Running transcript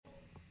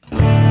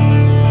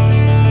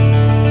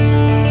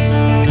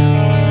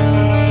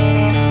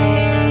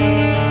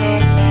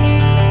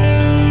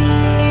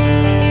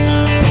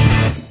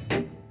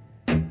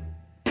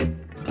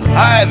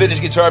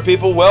Vintage Guitar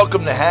people.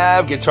 Welcome to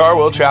Have Guitar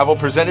Will Travel,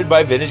 presented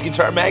by Vintage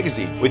Guitar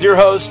Magazine. With your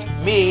host,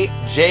 me,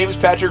 James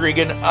Patrick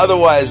Regan,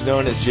 otherwise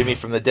known as Jimmy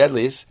from the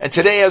Deadlies. And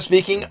today I'm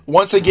speaking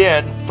once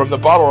again from the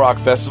Bottle Rock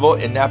Festival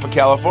in Napa,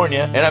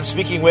 California. And I'm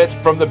speaking with,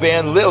 from the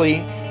band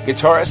Liily,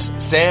 guitarist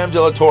Sam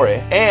de la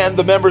Torre, and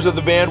the members of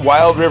the band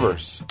Wild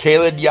Rivers.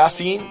 Khaled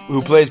Yassin,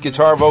 who plays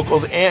guitar,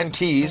 vocals, and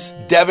keys.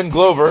 Devin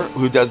Glover,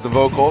 who does the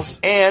vocals.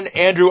 And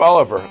Andrew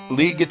Oliver,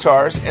 lead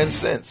guitars and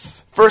synths.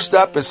 First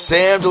up is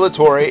Sam de la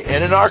Torre,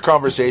 and in our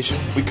conversation,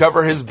 we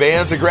cover his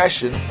band's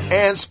aggression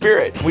and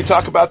spirit. We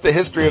talk about the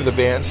history of the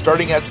band,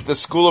 starting at the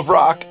School of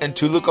Rock and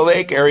Toluca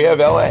Lake area of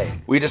LA.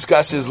 We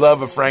discuss his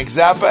love of Frank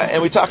Zappa,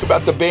 and we talk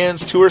about the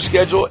band's tour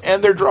schedule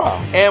and their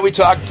draw. And we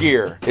talk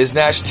gear, his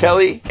Nash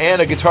Telly, and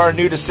a guitar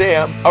new to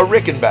Sam, a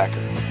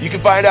Rickenbacker. You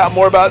can find out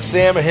more about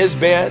Sam and his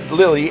band,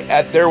 Liily,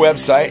 at their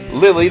website,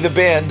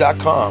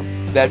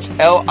 lilytheband.com. That's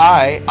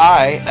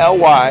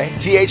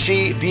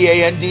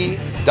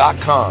LIILYTHEBAND.com.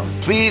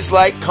 Please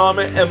like,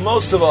 comment, and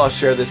most of all,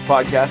 share this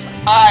podcast.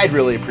 I'd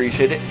really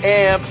appreciate it.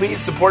 And please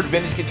support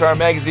Vintage Guitar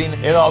Magazine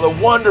and all the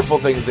wonderful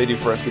things they do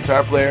for us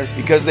guitar players,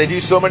 because they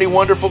do so many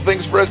wonderful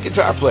things for us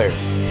guitar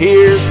players.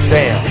 Here's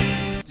Sam.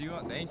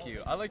 Thank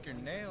you. I like your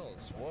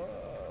nails. Whoa.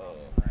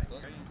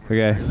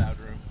 Okay.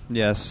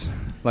 Yes.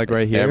 Like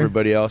right here.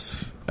 Everybody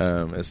else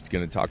is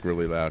going to talk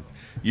really loud.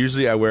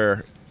 Usually I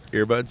wear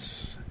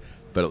earbuds,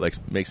 but it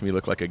makes me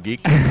look like a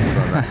geek, so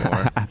I'm not going to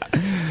wear.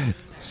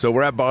 So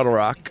we're at Bottle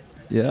Rock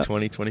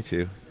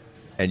 2022,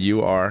 and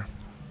you are?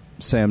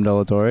 Sam de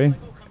la Torre.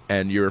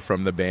 And you're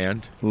from the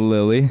band?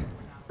 Liily.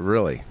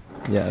 Really?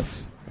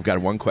 Yes. I've got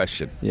one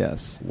question.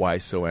 Yes. Why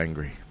so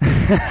angry?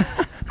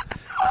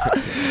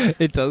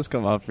 It does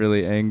come off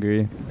really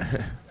angry.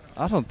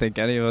 I don't think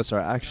any of us are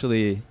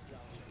actually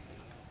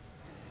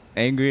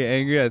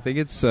angry. I think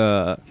it's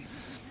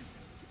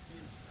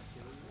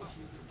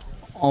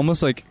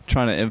almost like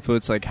trying to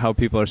influence like how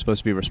people are supposed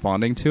to be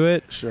responding to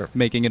it. Sure.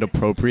 Making it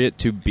appropriate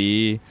to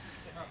be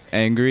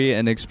angry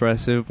and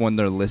expressive when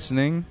they're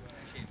listening.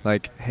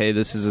 Like, hey,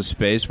 this is a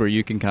space where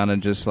you can kind of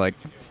just like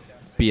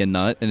be a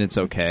nut and it's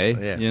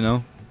okay, you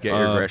know? Get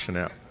your aggression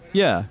out.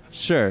 Yeah,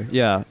 sure.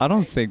 Yeah.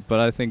 I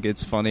think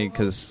it's funny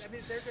because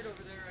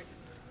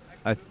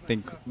I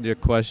think your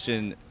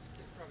question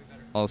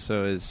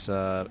also is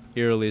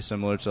eerily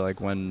similar to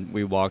like when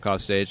we walk off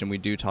stage and we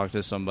do talk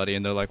to somebody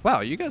and they're like,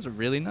 wow, you guys are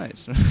really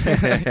nice.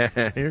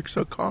 You're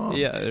so calm.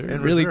 Yeah, they're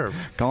and really reserved.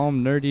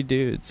 Calm, nerdy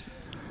dudes.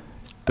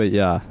 But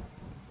yeah.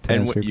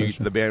 And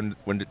the band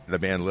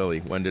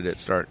Liily, when did it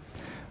start?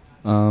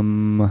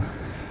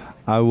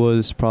 I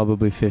was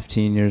probably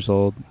 15 years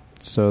old,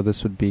 so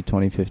this would be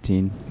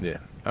 2015. Yeah.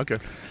 Okay.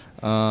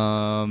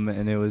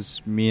 And it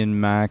was me and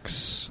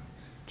Max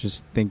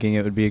just thinking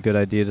it would be a good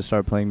idea to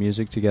start playing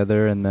music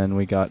together, and then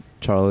we got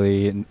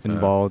Charlie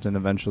involved, and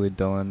eventually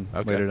Dylan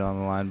later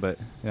down the line. But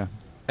yeah.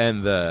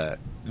 And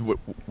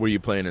were you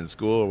playing in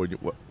school, or were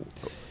you?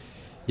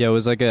 Yeah, it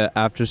was like a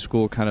after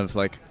school kind of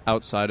like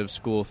outside of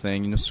school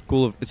thing. You know,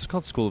 it's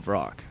called School of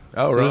Rock.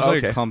 Oh, so right. It's like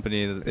okay. a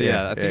company. I think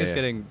it's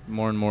getting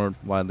more and more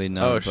widely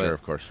known. Oh, sure,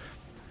 of course.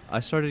 I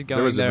started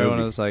going there when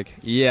I was like,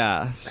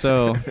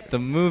 so the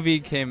movie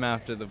came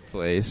after the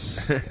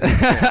place.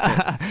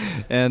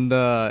 And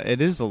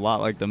it is a lot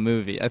like the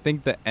movie. I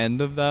think the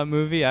end of that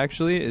movie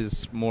actually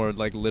is more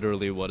like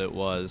literally what it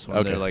was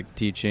when they're like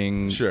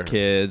teaching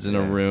kids in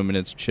a room and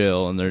it's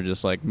chill and they're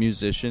just like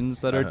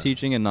musicians that are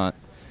teaching and not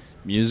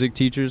music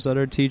teachers that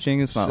are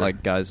teaching. It's not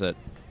like guys that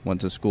went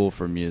to school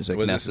for music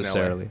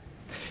necessarily.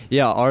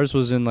 Yeah, ours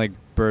was in like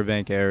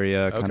Burbank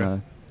area, kind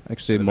of.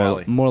 Actually,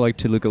 more like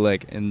Toluca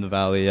Lake in the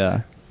valley,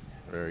 yeah.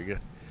 Very good.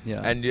 Yeah.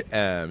 And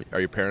are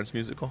your parents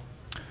musical?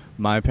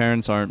 My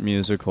parents aren't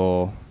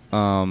musical,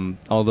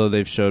 although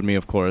they've showed me,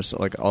 of course,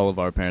 like all of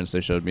our parents,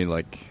 they showed me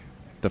like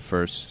the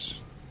first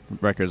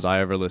records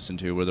I ever listened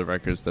to were the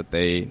records that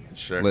they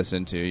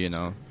listened to, you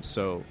know.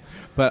 So,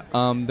 but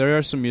there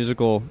are some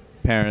musical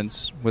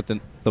parents with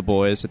the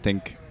boys. I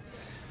think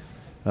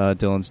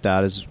Dylan's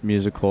dad is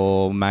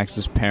musical.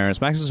 Max's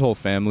whole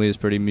family is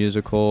pretty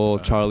musical.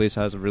 Charlie's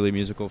has a really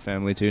musical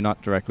family too.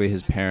 Not directly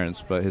his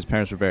parents, but his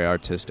parents were very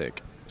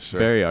artistic.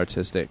 Very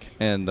artistic.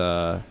 And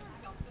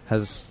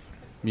has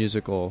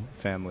musical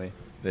family.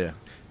 Yeah.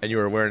 And you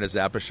were wearing a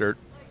Zappa shirt.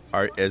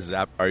 Are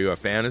you a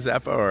fan of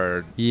Zappa,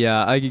 or?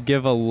 Yeah, I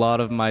give a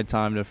lot of my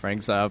time to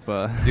Frank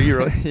Zappa. Do you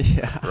really?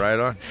 Yeah. Right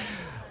on.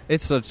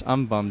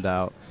 I'm bummed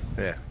out.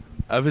 Yeah.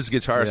 Of his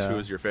guitarists, who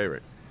was your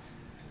favorite?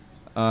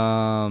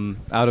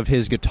 Out of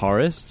his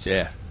guitarists?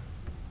 Yeah.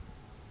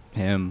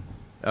 Him.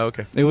 Oh,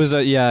 okay. It was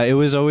it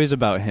was always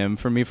about him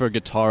for me. For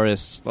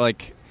guitarists,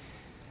 like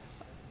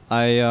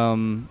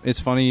it's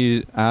funny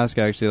you ask,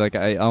 actually. Like,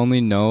 I only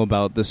know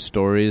about the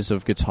stories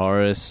of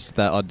guitarists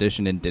that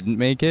auditioned and didn't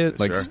make it,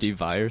 like Steve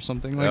Vai or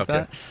something like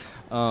that.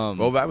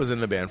 Well, Vai was in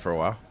the band for a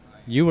while.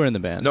 You were in the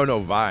band. No,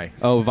 Vai.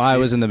 Oh, Vi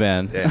was in the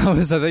band. Yeah.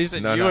 I thought you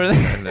said you were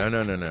there.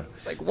 No.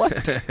 Like,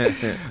 what?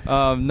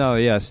 No,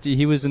 yeah,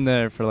 he was in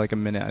there for like a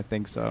minute, I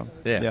think so.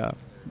 Yeah.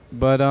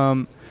 But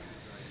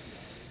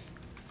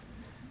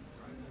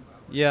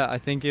Yeah, I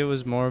think it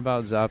was more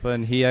about Zappa,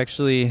 and he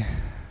actually...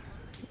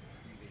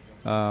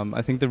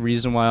 I think the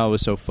reason why I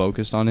was so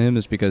focused on him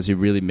is because he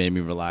really made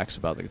me relax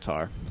about the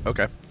guitar.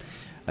 Okay.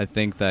 I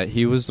think that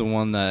he was the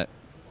one that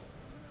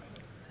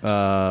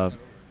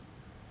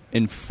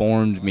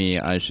informed me,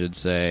 I should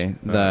say,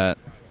 that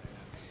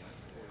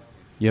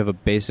you have a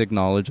basic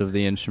knowledge of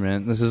the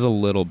instrument. This is a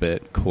little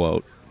bit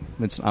quote.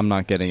 I'm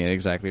not getting it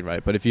exactly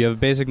right, but if you have a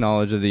basic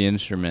knowledge of the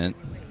instrument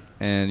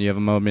and you have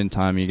a moment in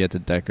time, you get to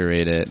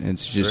decorate it.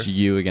 It's just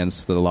you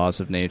against the laws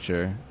of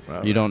nature.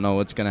 You don't know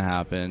what's going to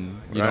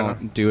happen. You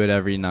don't do it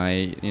every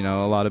night. You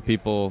know, a lot of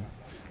people...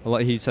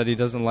 He said he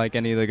doesn't like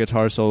any of the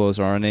guitar solos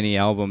or on any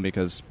album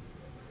because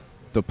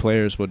the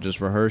players would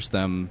just rehearse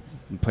them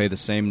and play the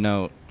same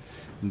note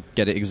and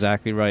get it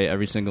exactly right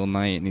every single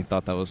night, and he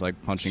thought that was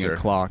like punching a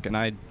clock, and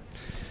I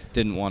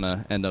didn't want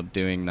to end up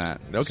doing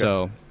that. Okay.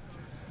 So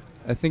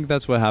I think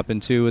that's what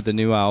happened too with the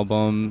new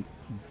album.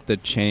 The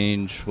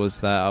change was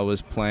that I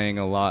was playing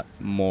a lot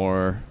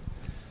more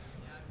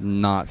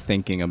not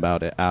thinking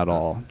about it at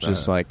all.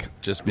 Just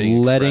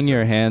being letting expressive.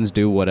 your hands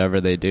do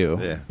whatever they do.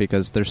 Yeah.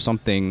 Because there's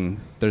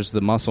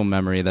the muscle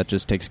memory that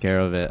just takes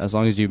care of it. As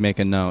long as you make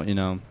a note, you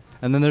know.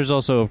 And then there's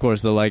also, of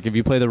course, if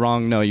you play the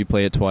wrong note, you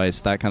play it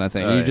twice, that kind of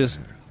thing. You just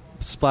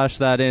splash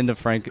that into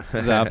Frank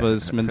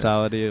Zappa's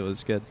mentality. It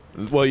was good.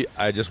 Well,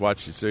 I just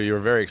watched you, so you were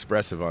very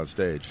expressive on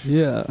stage.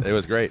 Yeah. It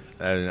was great.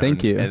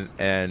 Thank you.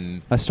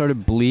 And I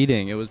started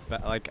bleeding. It was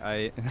Oh,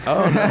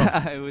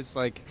 no. it was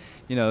like,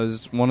 you know, it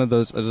was one of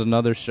those, it was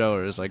another show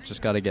where it was like,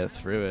 just got to get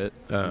through it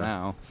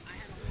now.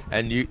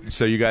 And you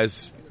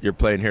guys, you're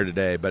playing here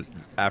today, but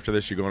after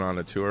this, you're going on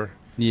a tour?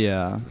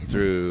 Yeah.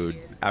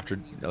 After,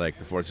 like,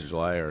 the 4th of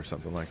July or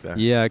something like that?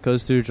 Yeah, it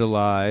goes through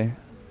July.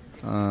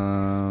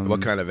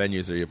 What kind of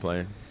venues are you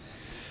playing?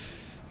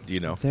 Do you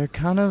know? They're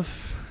kind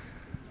of...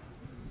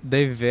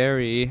 They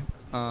vary.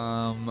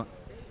 I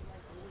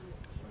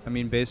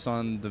mean, based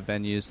on the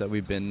venues that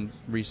we've been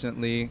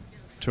recently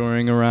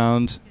touring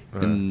around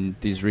in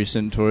these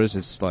recent tours,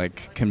 it's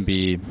like, can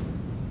be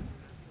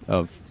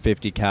a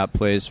 50 cap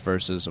place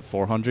versus a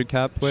 400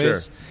 cap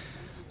place.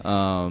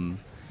 Sure.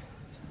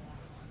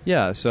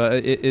 Yeah, so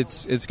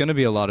it's going to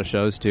be a lot of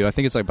shows too. I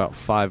think it's like about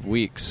 5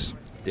 weeks,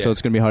 so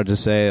it's going to be hard to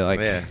say. Like,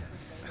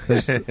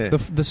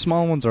 the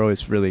small ones are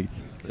always really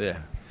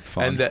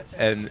fun.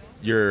 And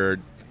your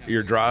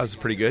draw is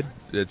pretty good.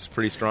 It's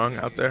pretty strong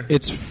out there.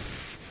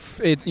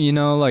 You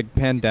know, like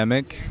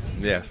pandemic.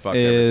 Yeah, fucked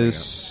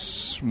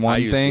is one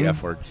I thing. I used the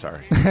F word.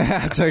 Sorry.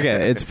 It's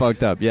okay. It's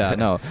fucked up. Yeah,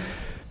 no.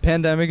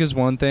 Pandemic is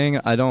one thing.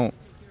 I don't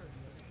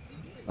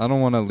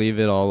want to leave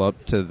it all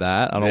up to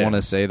that. I don't want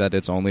to say that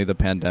it's only the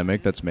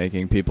pandemic that's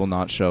making people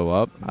not show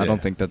up. I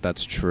don't think that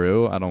that's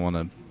true. I don't want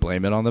to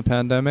blame it on the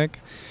pandemic.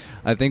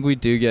 I think we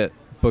do get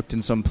booked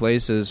in some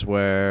places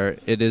where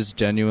it is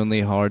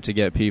genuinely hard to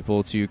get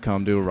people to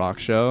come to a rock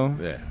show.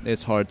 Yeah.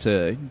 It's hard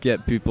to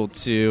get people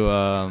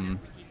to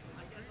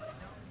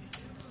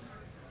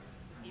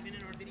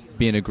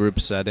be in a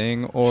group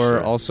setting, or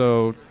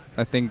also...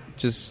 I think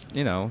just,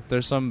 you know,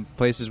 there's some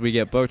places we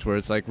get booked where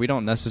it's like we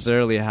don't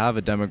necessarily have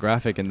a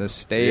demographic in this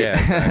state. Yeah,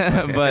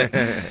 exactly.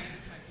 But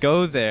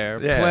go there,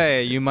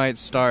 play, you might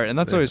start, and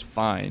that's always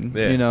fine.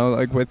 Yeah. You know,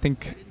 like I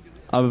think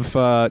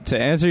to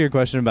answer your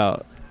question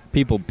about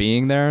people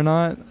being there or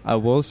not, I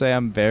will say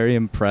I'm very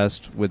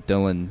impressed with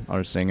Dylan,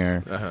 our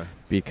singer,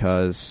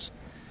 because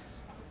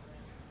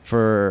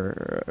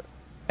for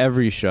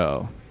every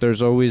show,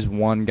 there's always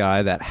one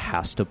guy that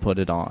has to put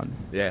it on.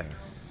 Yeah.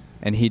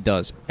 And he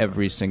does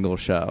every single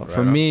show. Right.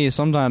 For me,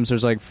 sometimes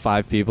there's like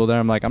 5 people there.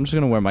 I'm like, I'm just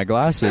going to wear my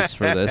glasses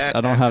for this.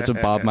 I don't have to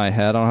bob my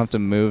head. I don't have to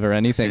move or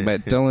anything.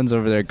 But Dylan's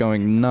over there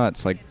going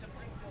nuts, like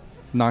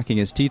knocking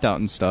his teeth out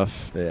and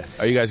stuff. Yeah.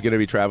 Are you guys going to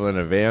be traveling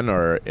in a van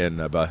or in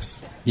a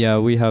bus? Yeah,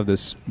 we have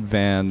this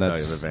van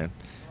that's you have a van?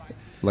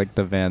 Like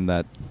the van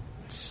that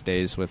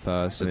stays with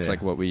us. It's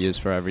like what we use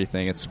for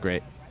everything. It's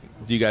great.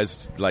 Do you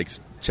guys like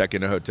check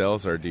into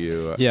hotels, or do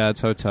you... yeah, it's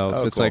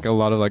hotels. It's cool. Like a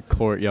lot of like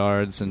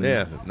courtyards. And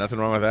yeah, nothing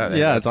wrong with that.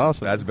 Yeah, it's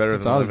awesome. That's better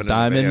than awesome. living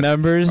Diamond in a van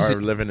members. or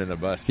living in a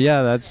bus.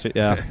 Yeah, exactly.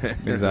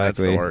 That's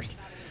the worst.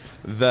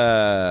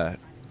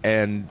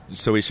 And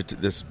so we should,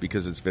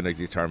 because it's Vintage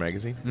Guitar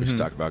Magazine, we should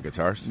talk about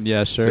guitars.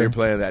 Yeah, sure. So you're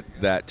playing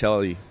that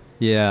Telly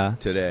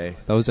today.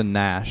 That was a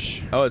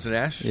Nash. Oh, it's a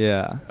Nash?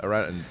 Yeah. All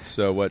right. And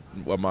so what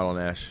model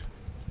Nash?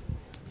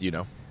 Do you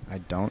know? I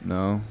don't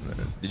know.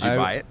 Did you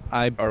buy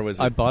it? Or was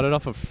it? I bought it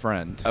off a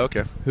friend.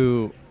 Okay.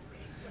 The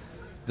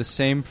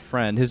same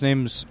friend, his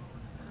name's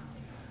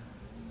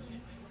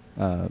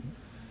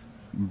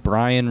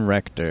Brian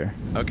Rector.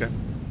 Okay.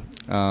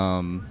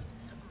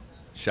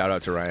 Shout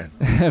out to Ryan.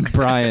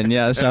 Brian,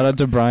 yeah. Shout out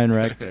to Brian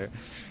Rector.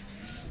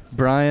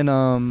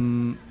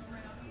 Brian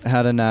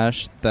had a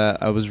Nash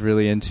that I was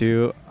really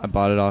into. I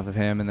bought it off of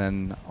him, and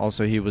then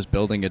also he was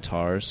building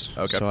guitars.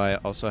 Okay. So I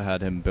also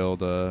had him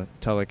build a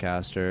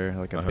Telecaster,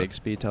 like a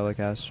Bixby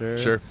Telecaster.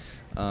 Sure.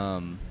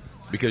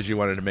 Because you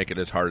wanted to make it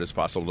as hard as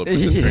possible to put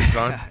the strings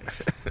on?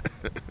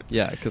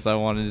 Yeah, because I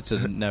wanted it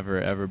to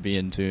never, ever be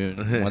in tune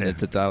when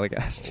it's a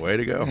Telecaster. Way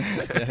to go.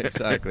 Yeah,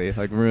 exactly.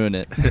 Like, ruin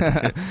it.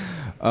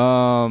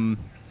 So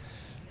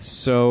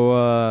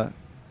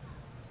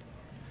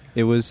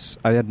it was.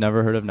 I had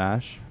never heard of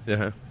Nash.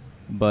 Uh-huh.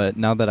 But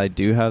now that I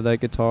do have that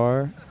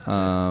guitar,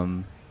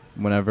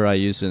 whenever I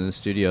use it in the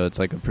studio, it's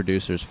like a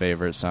producer's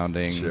favorite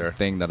sounding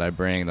thing that I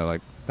bring. They're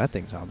like, that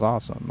thing sounds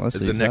awesome. Is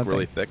the neck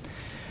really thick?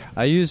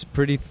 I use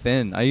pretty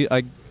thin.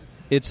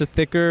 It's a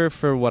thicker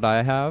for what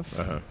I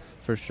have,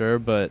 for sure.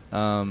 But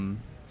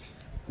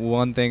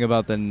one thing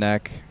about the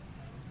neck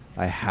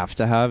I have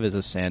to have is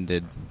a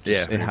sanded.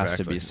 It has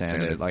to be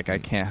sanded. Like, I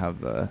can't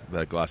have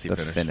the glossy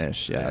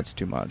finish. Yeah, it's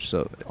too much.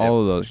 So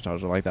all of those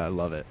guitars are like that. I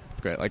love it.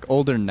 Great. Like,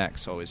 older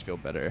necks always feel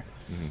better.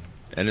 Mm-hmm.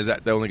 And is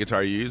that the only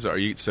guitar you use?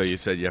 So you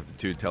said you have the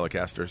 2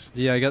 Telecasters?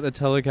 Yeah, I got the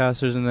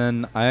Telecasters, and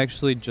then I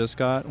actually just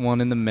got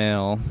one in the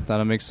mail that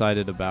I'm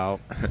excited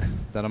about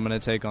that I'm going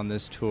to take on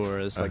this tour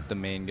as like the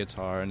main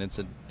guitar, and it's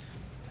a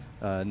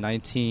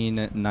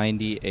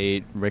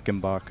 1998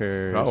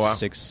 Rickenbacker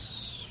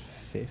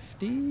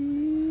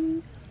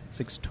 650?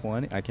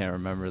 620? I can't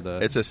remember the...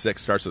 It's a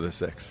 6, starts with a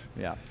 6.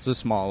 Yeah, it's a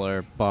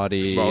smaller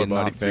body.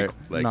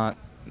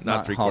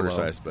 Not three-quarter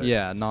size, but...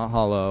 Yeah, not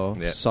hollow,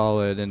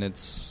 solid, and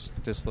it's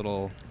this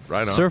little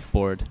right on.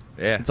 surfboard.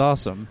 Yeah. It's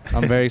awesome.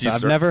 I'm very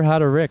excited. I've never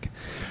had a Rick.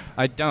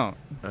 I don't.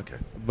 Okay.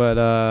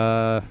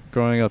 But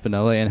growing up in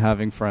LA and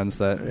having friends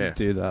that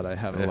do that, I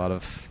have a lot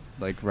of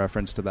like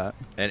reference to that.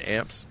 And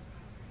amps?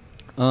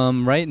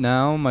 Right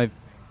now, my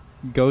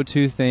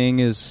go-to thing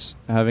is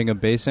having a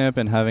bass amp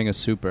and having a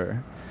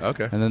super.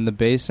 Okay. And then the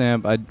bass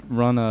amp, I'd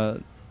run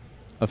a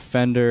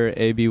Fender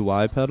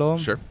ABY pedal.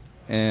 Sure.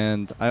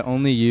 And I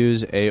only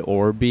use A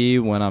or B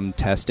when I'm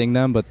testing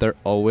them, but they're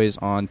always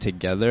on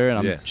together. And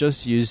I'm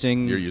just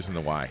using... You're using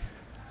the Y.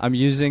 I'm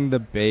using the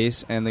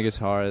bass and the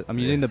guitar. I'm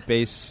using the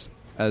bass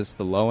as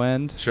the low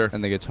end. Sure.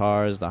 And the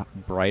guitar as the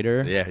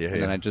brighter. Yeah.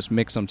 And then I just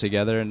mix them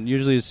together. And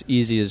usually it's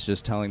easy as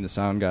just telling the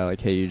sound guy,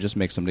 like, hey, you just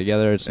mix them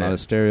together. It's not a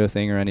stereo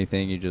thing or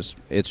anything.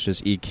 It's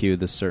just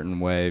EQ'd a certain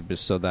way,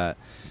 just so that...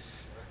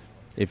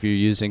 If you're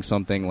using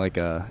something like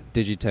a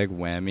Digitech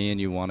Whammy and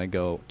you want to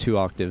go 2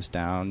 octaves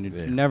down,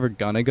 you're never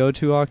going to go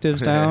 2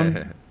 octaves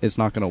down. It's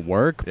not going to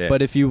work. Yeah.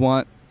 But if you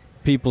want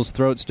people's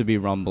throats to be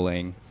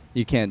rumbling,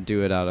 you can't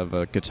do it out of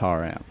a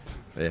guitar amp.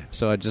 Yeah.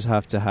 So I just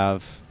have to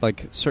have,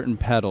 like, certain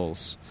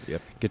pedals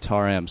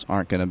guitar amps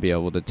aren't going to be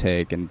able to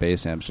take, and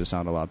bass amps just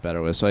sound a lot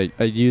better with. So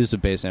I use the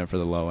bass amp for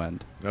the low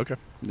end. Okay.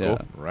 Yeah.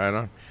 Cool. Right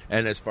on.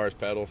 And as far as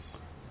pedals,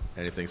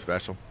 anything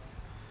special?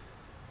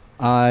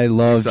 I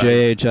love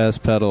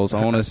JHS pedals.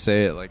 I want to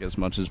say it like as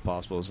much as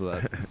possible so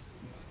that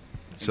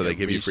so they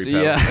give you free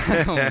pedals.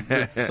 Yeah,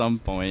 at some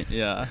point.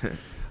 Yeah,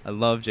 I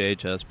love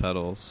JHS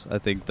pedals. I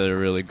think they're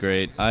really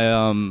great. I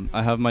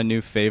have my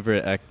new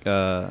favorite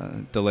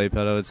delay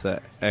pedal. It's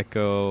the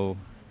Echo.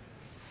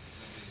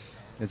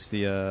 It's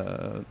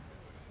the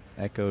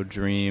Echo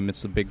Dream.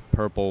 It's the big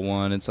purple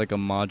one. It's like a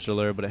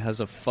modular, but it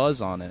has a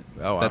fuzz on it.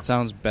 Oh, wow. That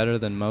sounds better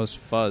than most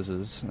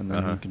fuzzes, and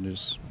then you can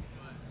just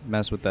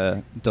mess with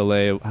the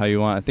delay how you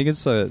want. I think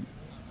it's a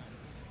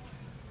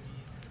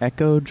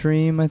Echo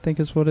Dream, I think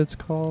is what it's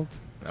called.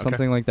 Okay.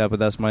 Something like that, but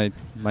that's my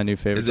new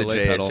favorite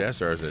delay pedal. Is it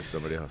JHS or is it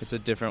somebody else? It's a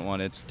different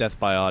one. It's Death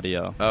by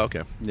Audio. Oh,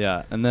 okay.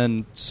 Yeah, and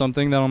then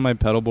something that on my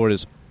pedal board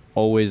is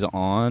always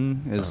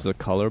on is the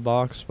Color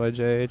Box by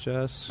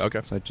JHS.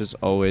 Okay. So I just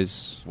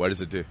always... What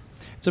does it do?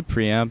 It's a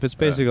preamp. It's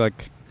basically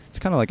like... It's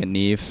kind of like a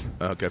Neve.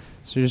 Okay.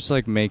 So you're just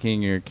like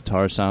making your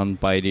guitar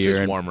sound bitier.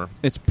 Just warmer.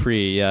 It's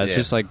It's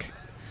just like...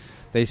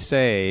 They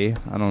say,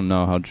 I don't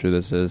know how true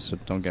this is, so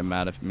don't get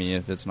mad at me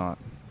if it's not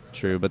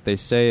true, but they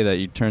say that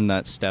you turn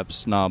that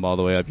steps knob all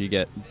the way up, you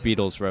get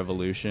Beatles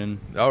Revolution.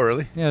 Oh,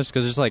 really? Yeah, just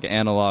because it's like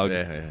analog,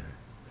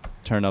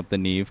 turn up the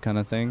Neve kind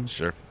of thing.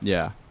 Sure.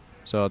 Yeah.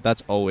 So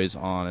that's always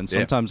on, and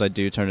sometimes I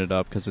do turn it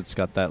up because it's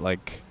got that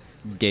like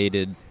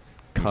gated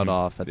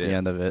cutoff at the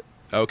end of it.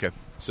 Okay.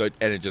 So,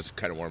 and it just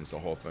kind of warms the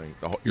whole thing.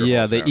 The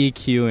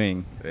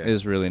EQing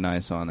is really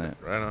nice on it.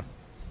 Right on.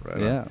 Right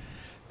on. Yeah.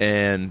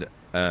 And...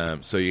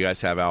 so you guys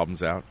have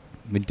albums out?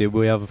 We do.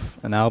 We have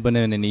an album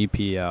and an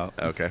EP out.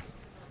 Okay.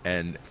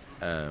 And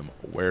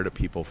where do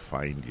people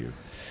find you?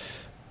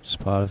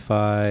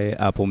 Spotify,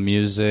 Apple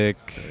Music.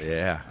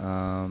 Yeah.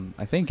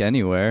 I think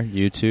anywhere.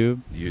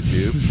 YouTube.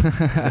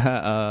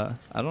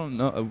 I don't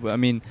know. I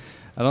mean,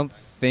 I don't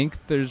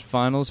think there's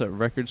vinyls at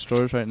record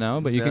stores right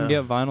now, but you can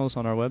get vinyls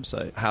on our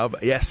website.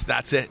 Yes,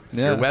 that's it.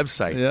 Yeah. Your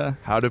website. Yeah.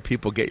 How do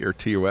people get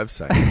to your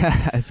website?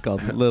 It's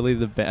called Liily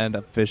the Band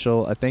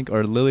Official, I think,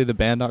 or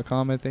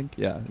lilytheband.com, I think.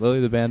 Yeah,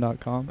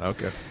 lilytheband.com.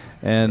 Okay.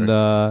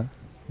 And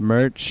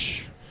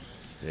merch.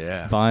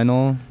 Yeah.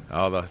 Vinyl.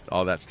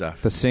 All that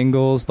stuff. The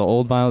singles, the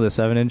old vinyl, the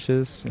 7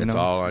 inches. It's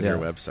all on your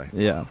website.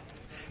 Yeah.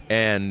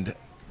 And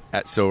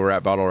so we're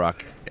at Bottle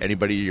Rock.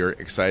 Anybody you're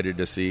excited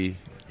to see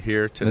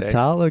here today?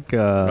 Metallica.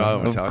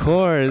 Oh, Metallica. Of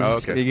course. Oh,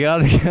 okay. You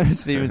gotta go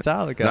see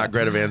Metallica. Not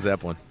Greta Van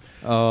Zeppelin.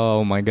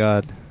 Oh my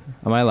God.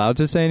 Am I allowed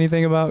to say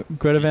anything about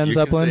Greta Van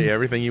Zeppelin? You can say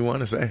everything you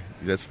want to say.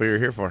 That's what you're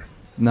here for.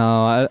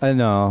 No, I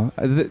know.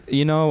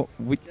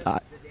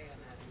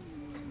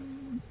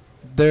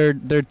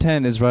 their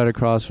tent is right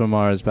across from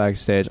ours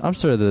backstage. I'm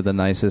sure they're the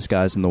nicest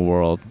guys in the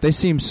world. They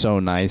seem so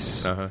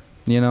nice.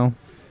 You know,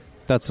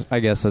 I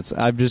guess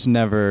I've just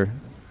never.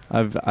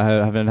 I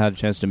haven't had a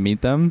chance to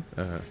meet them.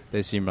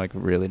 They seem like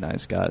really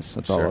nice guys.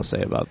 That's all I'll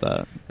say about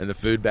that. And the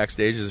food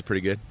backstage is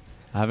pretty good?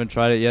 I haven't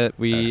tried it yet.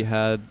 We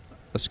had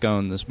a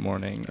scone this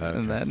morning,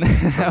 and then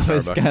that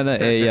was kind of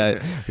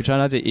we try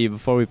not to eat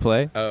before we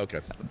play. Oh,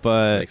 okay.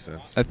 But makes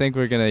sense. I think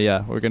we're gonna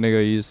go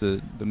use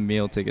the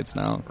meal tickets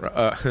now.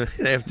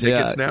 They have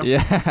tickets now?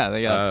 Yeah,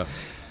 they got.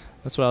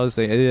 That's what I was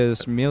thinking. It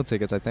is meal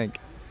tickets, I think.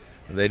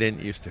 They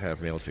didn't used to have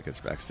meal tickets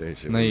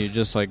backstage. You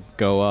just like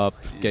go up,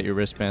 get your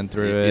wristband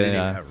through it. You didn't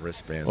even have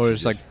wristbands. Or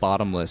it's like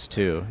bottomless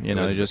too. You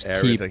know, just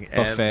everything. keep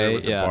buffet. And there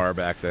was a bar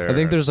back there. I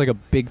think there's like a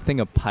big thing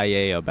of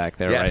paella back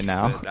there right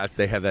now.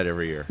 They have that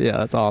every year. Yeah,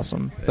 that's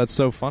awesome. That's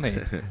so funny.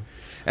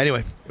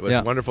 Anyway, it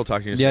was wonderful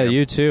talking to you. Yeah, Sam.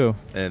 you too.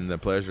 And the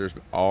pleasure is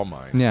all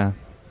mine. Yeah.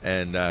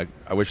 And I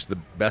wish the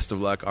best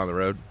of luck on the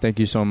road. Thank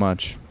you so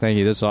much. Thank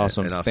you. This is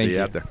awesome. And I'll see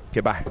you out there.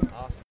 Okay, bye.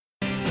 Awesome.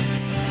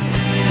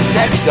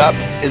 Next up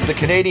is the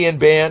Canadian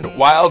band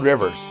Wild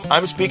Rivers.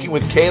 I'm speaking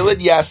with Khaled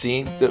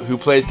Yassine, who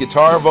plays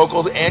guitar,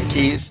 vocals, and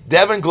keys,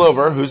 Devin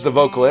Glover, who's the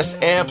vocalist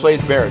and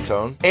plays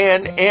baritone,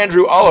 and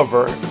Andrew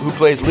Oliver, who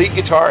plays lead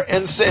guitar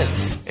and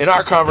synths. In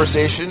our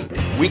conversation,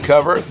 we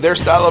cover their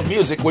style of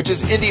music, which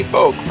is indie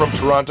folk from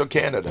Toronto,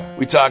 Canada.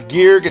 We talk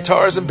gear,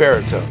 guitars, and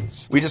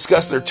baritones. We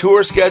discuss their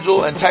tour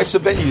schedule and types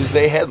of venues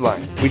they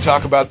headline. We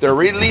talk about their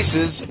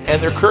releases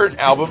and their current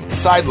album,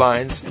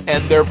 Sidelines,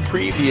 and their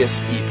previous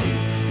EPs.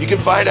 You can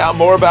find out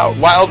more about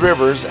Wild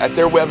Rivers at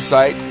their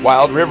website,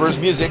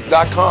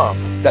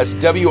 wildriversmusic.com. That's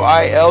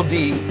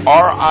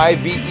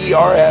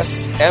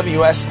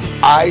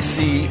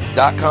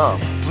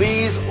WILDRIVERSMUSIC.com.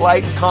 Please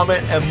like,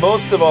 comment, and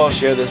most of all,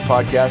 share this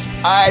podcast.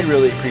 I'd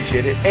really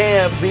appreciate it.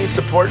 And please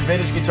support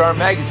Vintage Guitar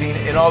Magazine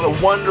and all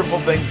the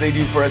wonderful things they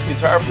do for us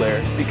guitar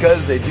players,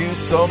 because they do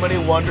so many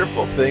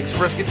wonderful things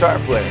for us guitar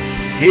players.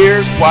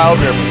 Here's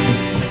Wild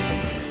Rivers.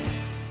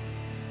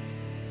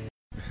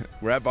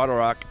 We're at Bottle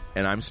Rock,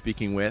 and I'm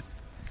speaking with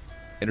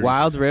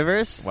Wild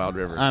Rivers. Wild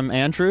Rivers. I'm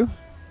Andrew.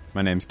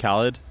 My name's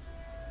Khaled.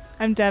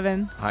 I'm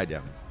Devin. Hi,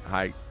 Devin.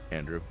 Hi,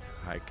 Andrew.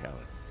 Hi,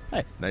 Khaled.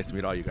 Hi. Nice to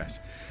meet all you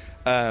guys.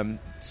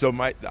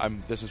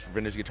 This is for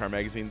Vintage Guitar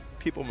Magazine.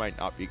 People might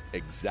not be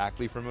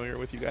exactly familiar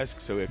with you guys,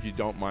 so if you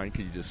don't mind,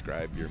 could you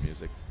describe your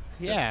music?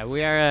 Yeah,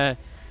 we are a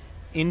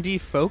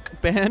indie folk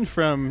band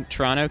from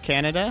Toronto,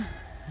 Canada.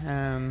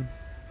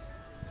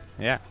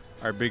 Yeah.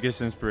 Our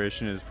biggest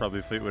inspiration is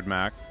probably Fleetwood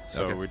Mac,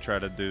 so we try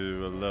to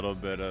do a little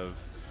bit of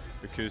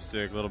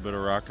acoustic, a little bit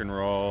of rock and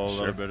roll, a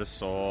little bit of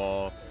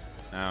soul,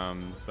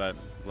 but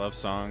love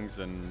songs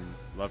and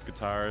love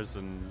guitars,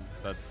 and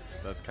that's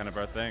kind of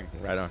our thing.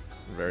 Right on.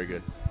 Very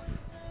good.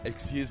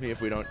 Excuse me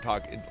if we don't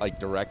talk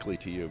like directly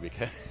to you,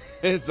 because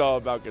it's all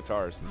about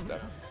guitars and stuff.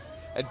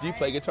 And do you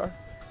play guitar?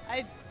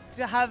 I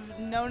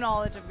have no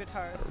knowledge of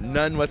guitars. So.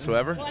 None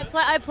whatsoever? Well,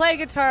 I play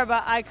guitar,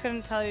 but I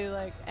couldn't tell you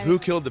like anything. Who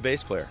killed the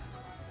bass player?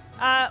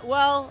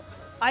 Well,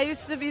 I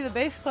used to be the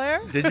bass player.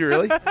 Did you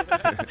really?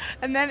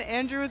 And then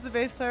Andrew was the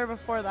bass player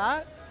before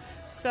that.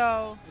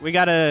 So we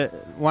got a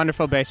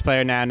wonderful bass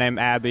player now named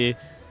Abby,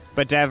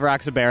 but Dev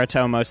rocks a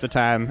baritone most of the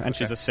time, and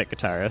she's a sick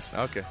guitarist.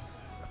 Okay.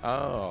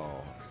 Oh.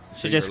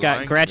 She just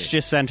got Gretsch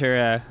just sent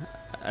her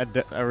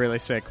a really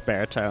sick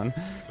baritone.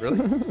 Really?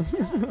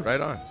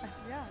 Right on.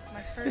 Yeah,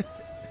 my first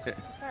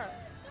guitar.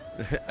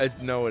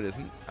 No, it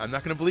isn't. I'm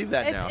not going to believe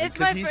that now. It's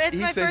my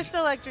first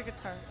electric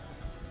guitar.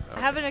 Okay.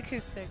 I have an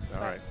acoustic.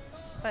 All right.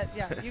 But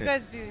yeah, you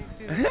guys do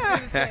the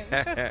thing.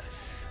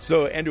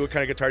 So, Andrew, what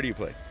kind of guitar do you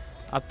play?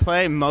 I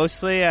play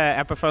mostly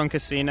Epiphone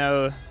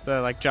Casino,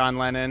 the like John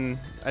Lennon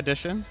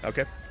edition.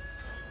 Okay.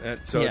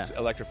 So it's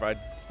electrified?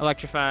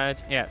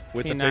 Electrified, yeah.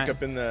 With the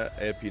pickup in the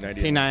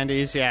P90?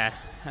 P90s, yeah.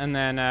 And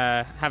then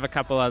have a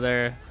couple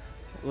other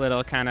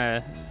little kind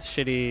of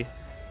shitty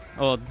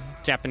old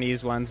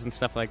Japanese ones and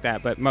stuff like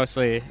that, but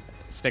mostly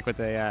stick with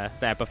the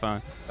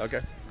Epiphone.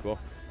 Okay, cool.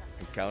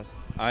 And Khaled?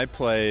 I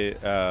play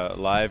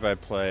live. I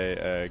play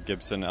a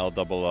Gibson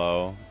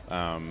L00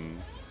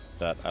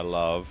 that I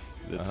love.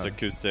 It's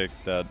acoustic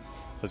that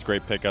has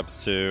great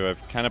pickups too.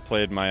 I've kind of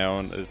played my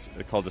own. It's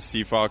called a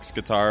Seafox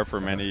guitar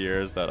for many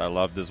years that I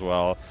loved as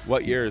well.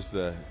 What year is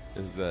the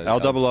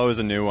L00 is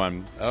a new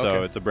one,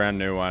 so it's a brand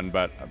new one.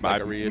 But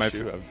like a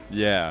reissue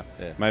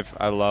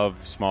I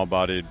love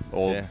small-bodied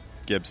old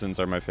Gibsons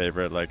are my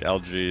favorite. Like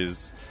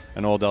LGs,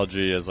 an old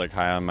LG is like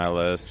high on my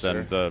list,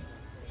 and the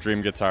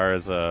dream guitar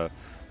is a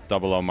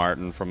 00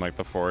 Martin from like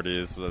the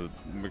 40s, the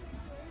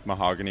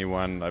mahogany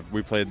one.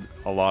 We played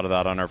a lot of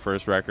that on our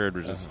first record,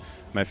 which is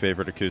my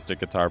favorite acoustic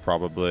guitar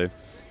probably.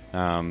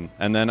 And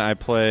then I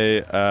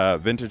play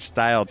vintage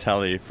style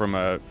telly from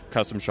a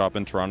custom shop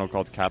in Toronto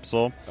called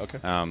Capsule. Okay.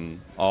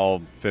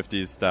 All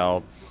 50s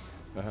style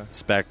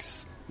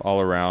specs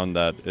all around.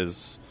 That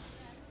is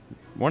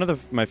one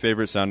of my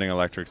favorite sounding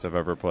electrics I've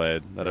ever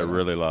played that I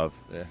really love.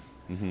 Yeah.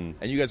 Mm-hmm.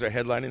 And you guys are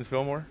headlining the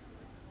Fillmore?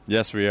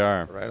 Yes, we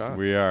are. Right on.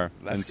 We are.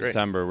 That's in great.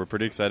 September. We're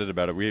pretty excited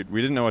about it. We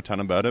didn't know a ton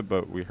about it,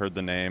 but we heard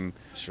the name,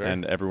 Sure.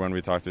 and everyone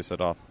we talked to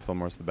said, "Oh,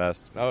 Fillmore's the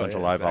best." Oh, bunch yeah,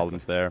 of live exactly.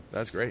 albums there.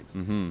 That's great.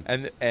 Mm-hmm.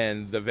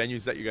 And the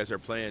venues that you guys are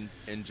playing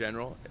in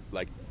general,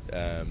 like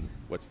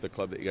what's the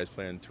club that you guys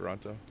play in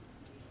Toronto?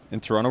 In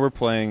Toronto, we're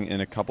playing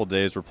in a couple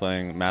days. We're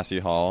playing Massey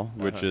Hall,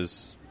 which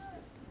is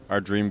our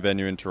dream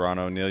venue in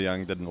Toronto. Neil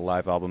Young did a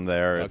live album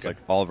there. It's like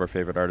all of our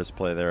favorite artists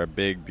play there. A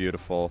big,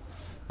 beautiful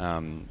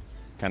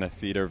kind of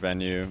theater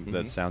venue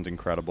that sounds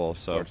incredible.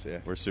 So course, yeah.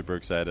 we're super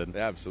excited.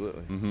 Yeah,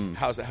 absolutely.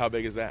 How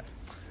big is that?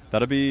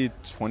 That'll be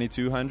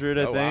 2,200,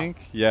 I Oh, wow.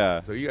 think. Yeah.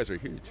 So you guys are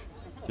huge.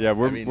 Yeah,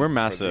 we're I mean, we're for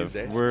massive.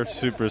 these days. We're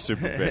super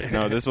big.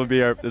 No, this will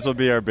be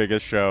our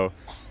biggest show,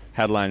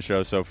 headline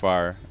show so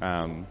far.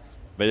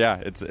 But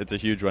yeah, it's a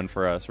huge one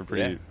for us. We're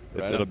pretty.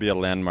 Yeah, right it'll on. be a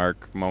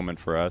landmark moment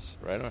for us.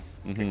 Right on.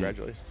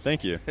 Congratulations.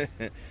 Thank you.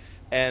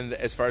 And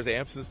as far as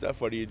amps and stuff,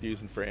 what are you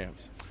using for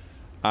amps?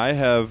 I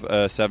have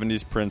a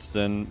 70s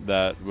Princeton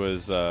that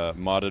was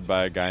modded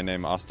by a guy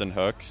named Austin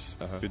Hooks,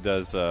 who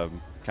does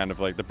kind of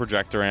like the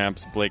projector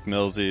amps, Blake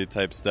Millsy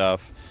type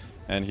stuff,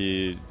 and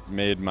he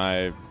made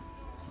my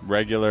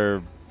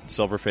regular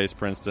Silverface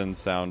Princeton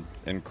sound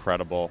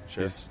incredible.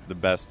 Sure. He's the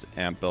best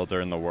amp builder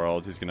in the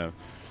world. He's going to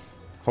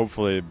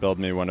hopefully build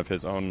me one of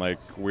his own like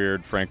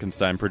weird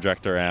Frankenstein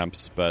projector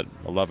amps, but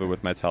I love it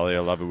with my Telly. I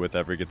love it with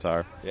every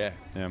guitar. Yeah.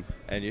 Yeah.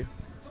 And you?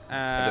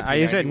 I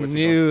use a what's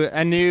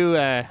it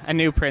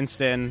new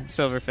Princeton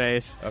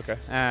Silverface. Okay.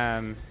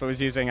 But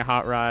was using a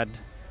Hot Rod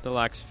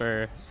Deluxe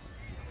for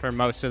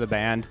most of the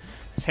band.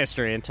 It's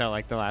history until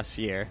like the last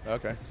year.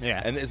 Okay.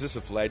 Yeah. And is this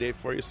a fly date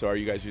for you? So are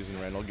you guys using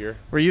rental gear?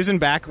 We're using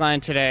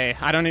Backline today.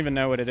 I don't even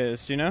know what it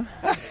is. Do you know?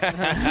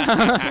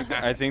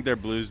 I think they're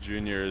Blues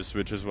Juniors,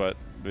 which is what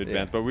we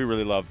advanced. But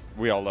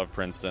we all love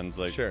Princetons.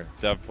 Like Sure.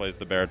 Dev plays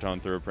the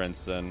baritone through a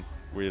Princeton.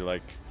 We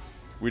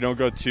don't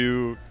go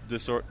too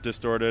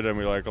distorted, and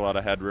we like a lot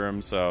of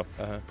headroom. So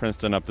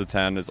Princeton up to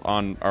 10 is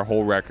on our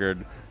whole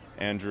record.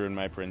 Andrew and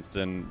my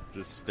Princeton,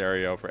 just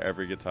stereo for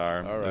every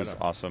guitar. All right. It was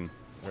awesome.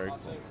 Very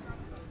cool.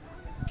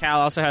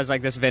 Cal also has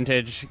like this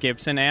vintage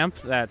Gibson amp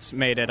that's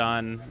made it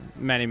on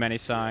many, many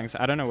songs.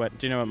 I don't know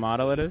do you know what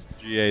model it is?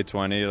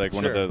 GA20, like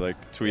one of the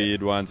like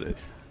tweed ones. It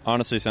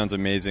honestly sounds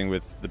amazing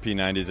with the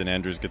P90s and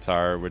Andrew's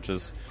guitar, which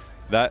is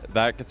that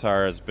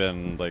guitar has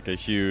been like a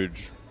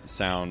huge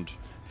sound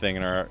thing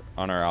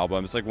on our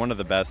album. It's like one of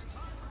the best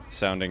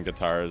sounding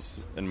guitars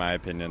in my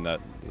opinion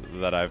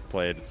that I've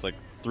played. It's like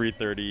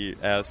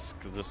 330-esque,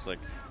 just like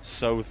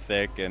so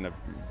thick and a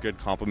good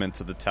compliment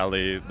to the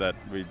Telly that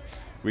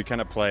we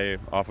kind of play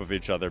off of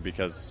each other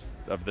because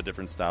of the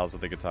different styles of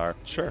the guitar.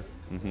 Sure.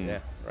 Mm-hmm. Yeah.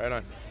 Right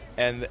on.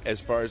 And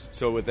as far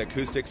as with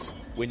acoustics,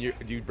 do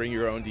you bring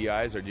your own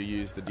DIs or do you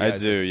use the DIs? I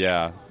do.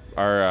 Yeah.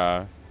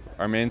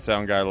 Our main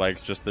sound guy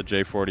likes just the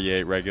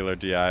J48 regular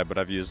DI, but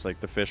I've used like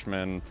the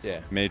Fishman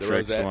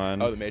Matrix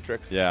one. Oh, the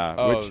Matrix? Yeah.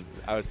 Oh,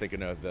 I was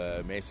thinking of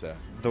the Mesa.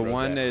 The Rosette.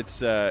 one,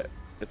 it's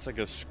like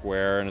a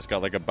square and it's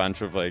got like a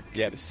bunch of like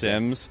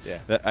Sims. Yeah.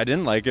 That I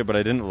didn't like it, but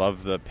I didn't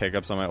love the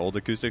pickups on my old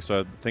acoustic,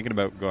 so I'm thinking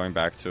about going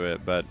back to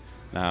it. But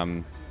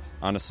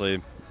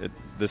honestly,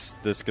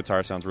 this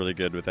guitar sounds really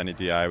good with any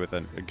DI with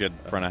a good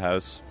front of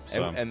house.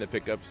 So. And the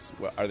pickups,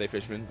 are they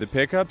Fishmans? The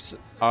pickups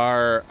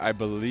are, I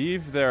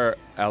believe they're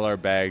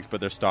LR bags, but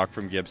they're stock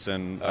from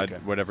Gibson, Okay.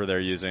 whatever they're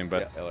using.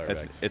 But LR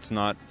bags. it's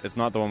not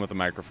the one with the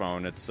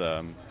microphone. It's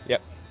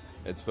Yep.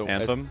 It's the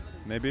Anthem,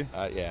 maybe.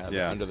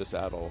 Under the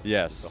Saddle.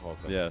 Yes. The whole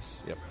thing.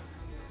 Yes. Yep.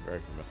 Very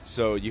familiar.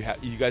 So you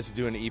guys are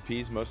doing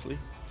EPs mostly?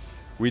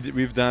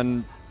 We've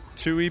done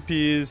 2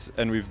 EPs,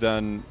 and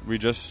we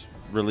just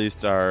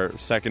released our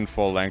second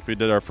full length. We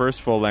did our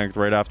first full length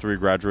right after we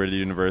graduated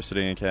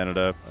university in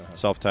Canada,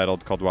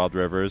 self-titled, called Wild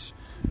Rivers,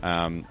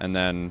 and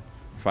then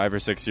 5 or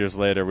 6 years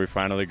later, we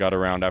finally got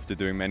around after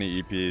doing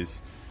many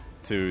EPs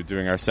to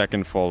doing our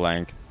second full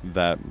length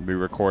that we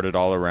recorded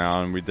all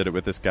around. We did it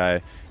with this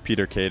guy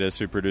Peter Cadis,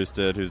 who produced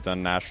it, who's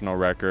done national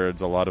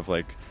records, a lot of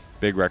like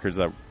big records,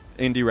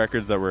 indie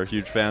records that we're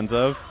huge fans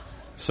of.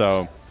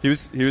 So he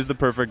was the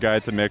perfect guy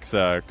to mix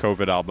a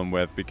COVID album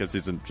with because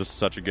he's just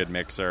such a good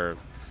mixer.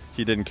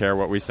 He didn't care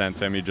what we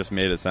sent him. He just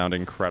made it sound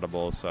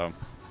incredible. So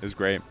it was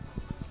great.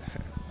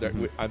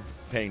 I'm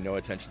paying no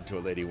attention to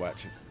a lady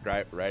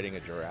riding a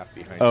giraffe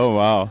behind you. Oh,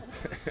 wow.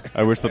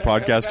 I wish the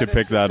podcast could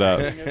pick that up.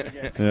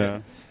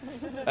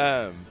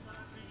 Yeah.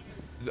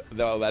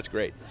 No, that's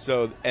great.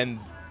 So, and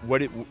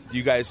do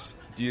you guys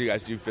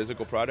do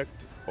physical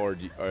product or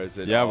is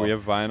it? Yeah, we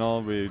have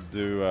vinyl. We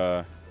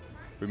do.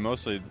 We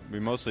mostly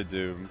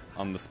do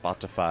on the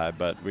Spotify,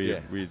 but we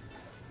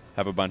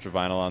have a bunch of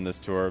vinyl on this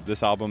tour.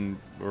 This album,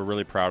 we're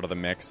really proud of the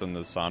mix and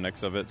the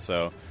sonics of it.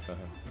 So,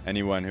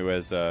 anyone who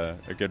has a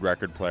good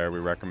record player, we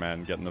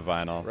recommend getting the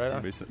vinyl. Right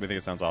on. We think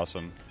it sounds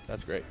awesome.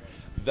 That's great.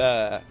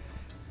 Are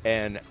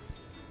you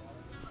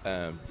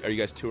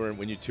guys touring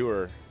when you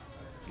tour?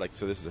 Like,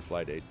 so this is a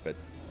fly date, but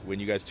when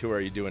you guys tour, are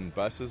you doing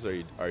buses? Are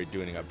you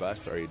doing a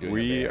bus? Or are you doing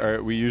a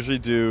van? We usually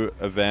do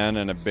a van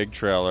and a big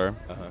trailer,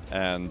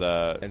 and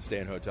stay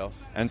in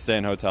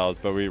hotels.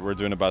 But we're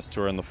doing a bus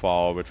tour in the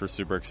fall, which we're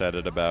super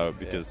excited about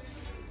because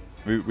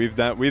we've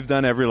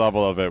done every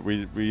level of it.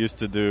 We used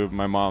to do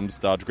my mom's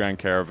Dodge Grand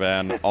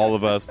Caravan, all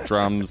of us,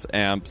 drums,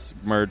 amps,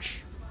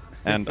 merch,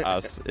 and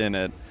us in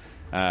it,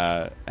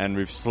 and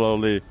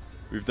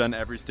we've done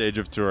every stage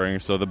of touring.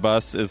 So the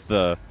bus is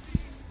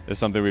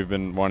something we've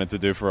been wanting to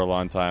do for a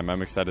long time.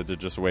 I'm excited to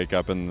just wake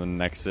up in the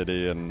next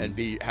city and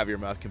have your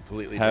mouth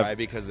completely dry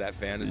because that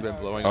fan has been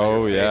blowing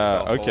on your face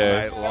the whole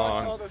night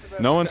long.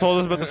 No one told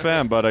us about the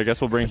fan, but I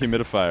guess we'll bring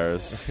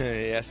humidifiers.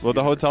 Yes. Well,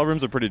 the hotel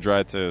rooms are pretty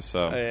dry too,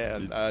 so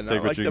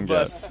take what you can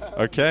get.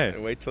 Okay.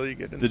 Wait till you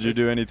get in. Did you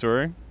do any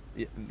touring?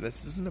 Yeah,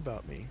 this isn't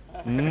about me.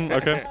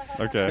 Okay.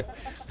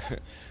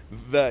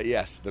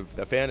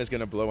 The fan is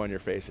going to blow on your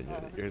face and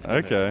it's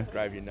going to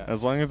drive you nuts.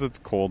 As long as it's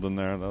cold in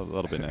there,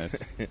 that'll be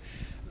nice.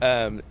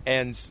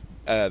 What's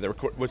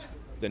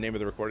the name of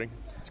the recording?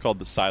 It's called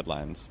The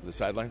Sidelines. The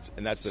Sidelines?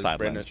 And that's the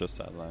Sidelines, just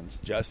Sidelines.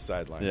 Just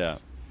Sidelines. Yeah.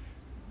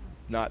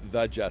 Not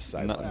the Just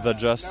Sidelines. Not the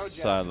Just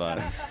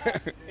Sidelines.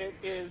 It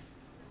is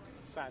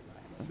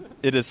Sidelines.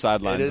 It is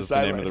Sidelines It is is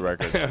the name of the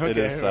record. It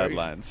is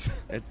Sidelines.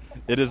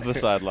 It is the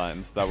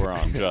Sidelines that we're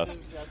on,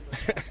 just.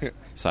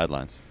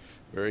 Sidelines.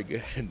 Very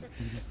good.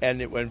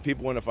 And when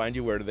people want to find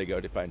you, where do they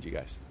go to find you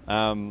guys?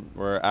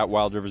 We're at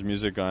Wild Rivers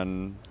Music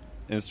on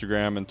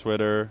Instagram and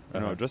Twitter.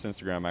 No, just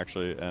Instagram,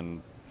 actually,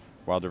 and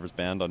Wild Rivers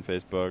Band on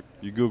Facebook.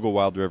 You Google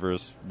Wild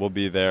Rivers, we'll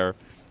be there.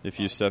 If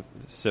you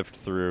sift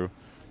through,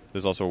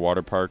 there's also a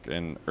water park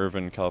in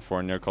Irvine,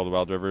 California called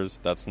Wild Rivers.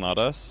 That's not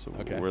us.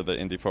 Okay. We're the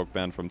indie folk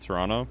band from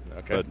Toronto.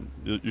 Okay. But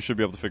you should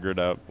be able to figure it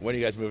out. When are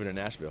you guys moving to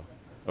Nashville?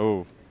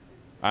 Oh,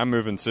 I'm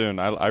moving soon.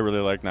 I really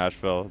like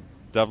Nashville.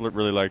 Devlet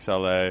really likes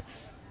L.A.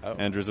 Oh.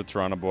 Andrew's a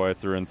Toronto boy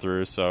through and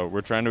through, so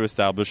we're trying to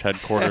establish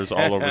headquarters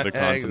all over the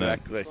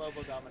continent. Exactly.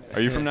 Are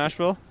you from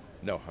Nashville?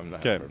 No, I'm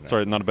not. Okay,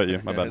 sorry, not about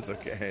you. My bad. That's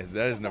okay.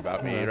 That isn't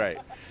about me, right?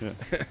 Yeah.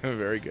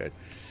 Very good.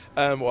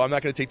 Well, I'm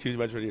not going to take too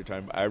much of your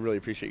time. I really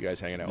appreciate you guys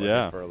hanging out with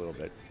me for a little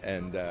bit,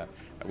 and I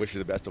wish you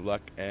the best of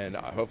luck. And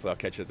hopefully, I'll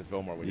catch you at the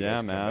Fillmore when you guys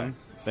come back.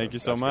 Thank you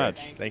so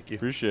much. Great. Thank you.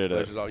 Appreciate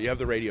it. You have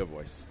the radio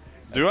voice.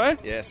 Do I?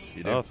 Yes,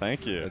 you do. Oh,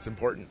 thank you. It's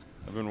important.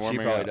 I've been warming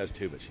up. She probably does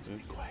too, but she's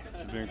being quiet.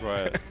 She's being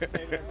quiet.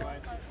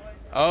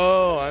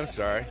 Oh, I'm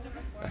sorry.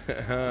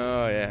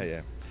 Oh,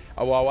 yeah.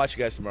 Oh, well, I'll watch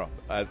you guys tomorrow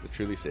at the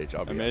Truly stage.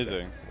 I'll be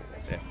amazing.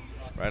 Yeah.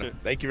 Right. Okay.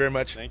 Thank you very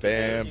much. Thank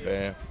Bam, you.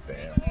 bam,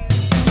 bam.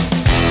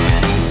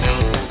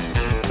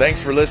 Thanks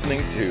for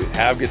listening to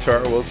Have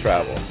Guitar Will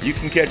Travel. You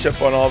can catch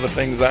up on all the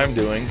things I'm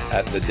doing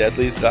at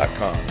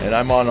thedeadlies.com. And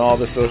I'm on all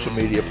the social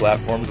media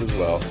platforms as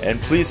well.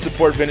 And please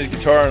support Vintage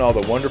Guitar and all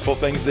the wonderful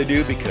things they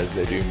do, because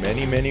they do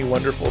many, many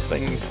wonderful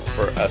things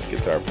for us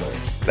guitar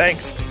players.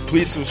 Thanks.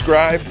 Please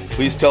subscribe.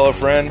 Please tell a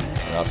friend.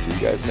 And I'll see you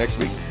guys next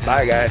week.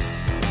 Bye, guys.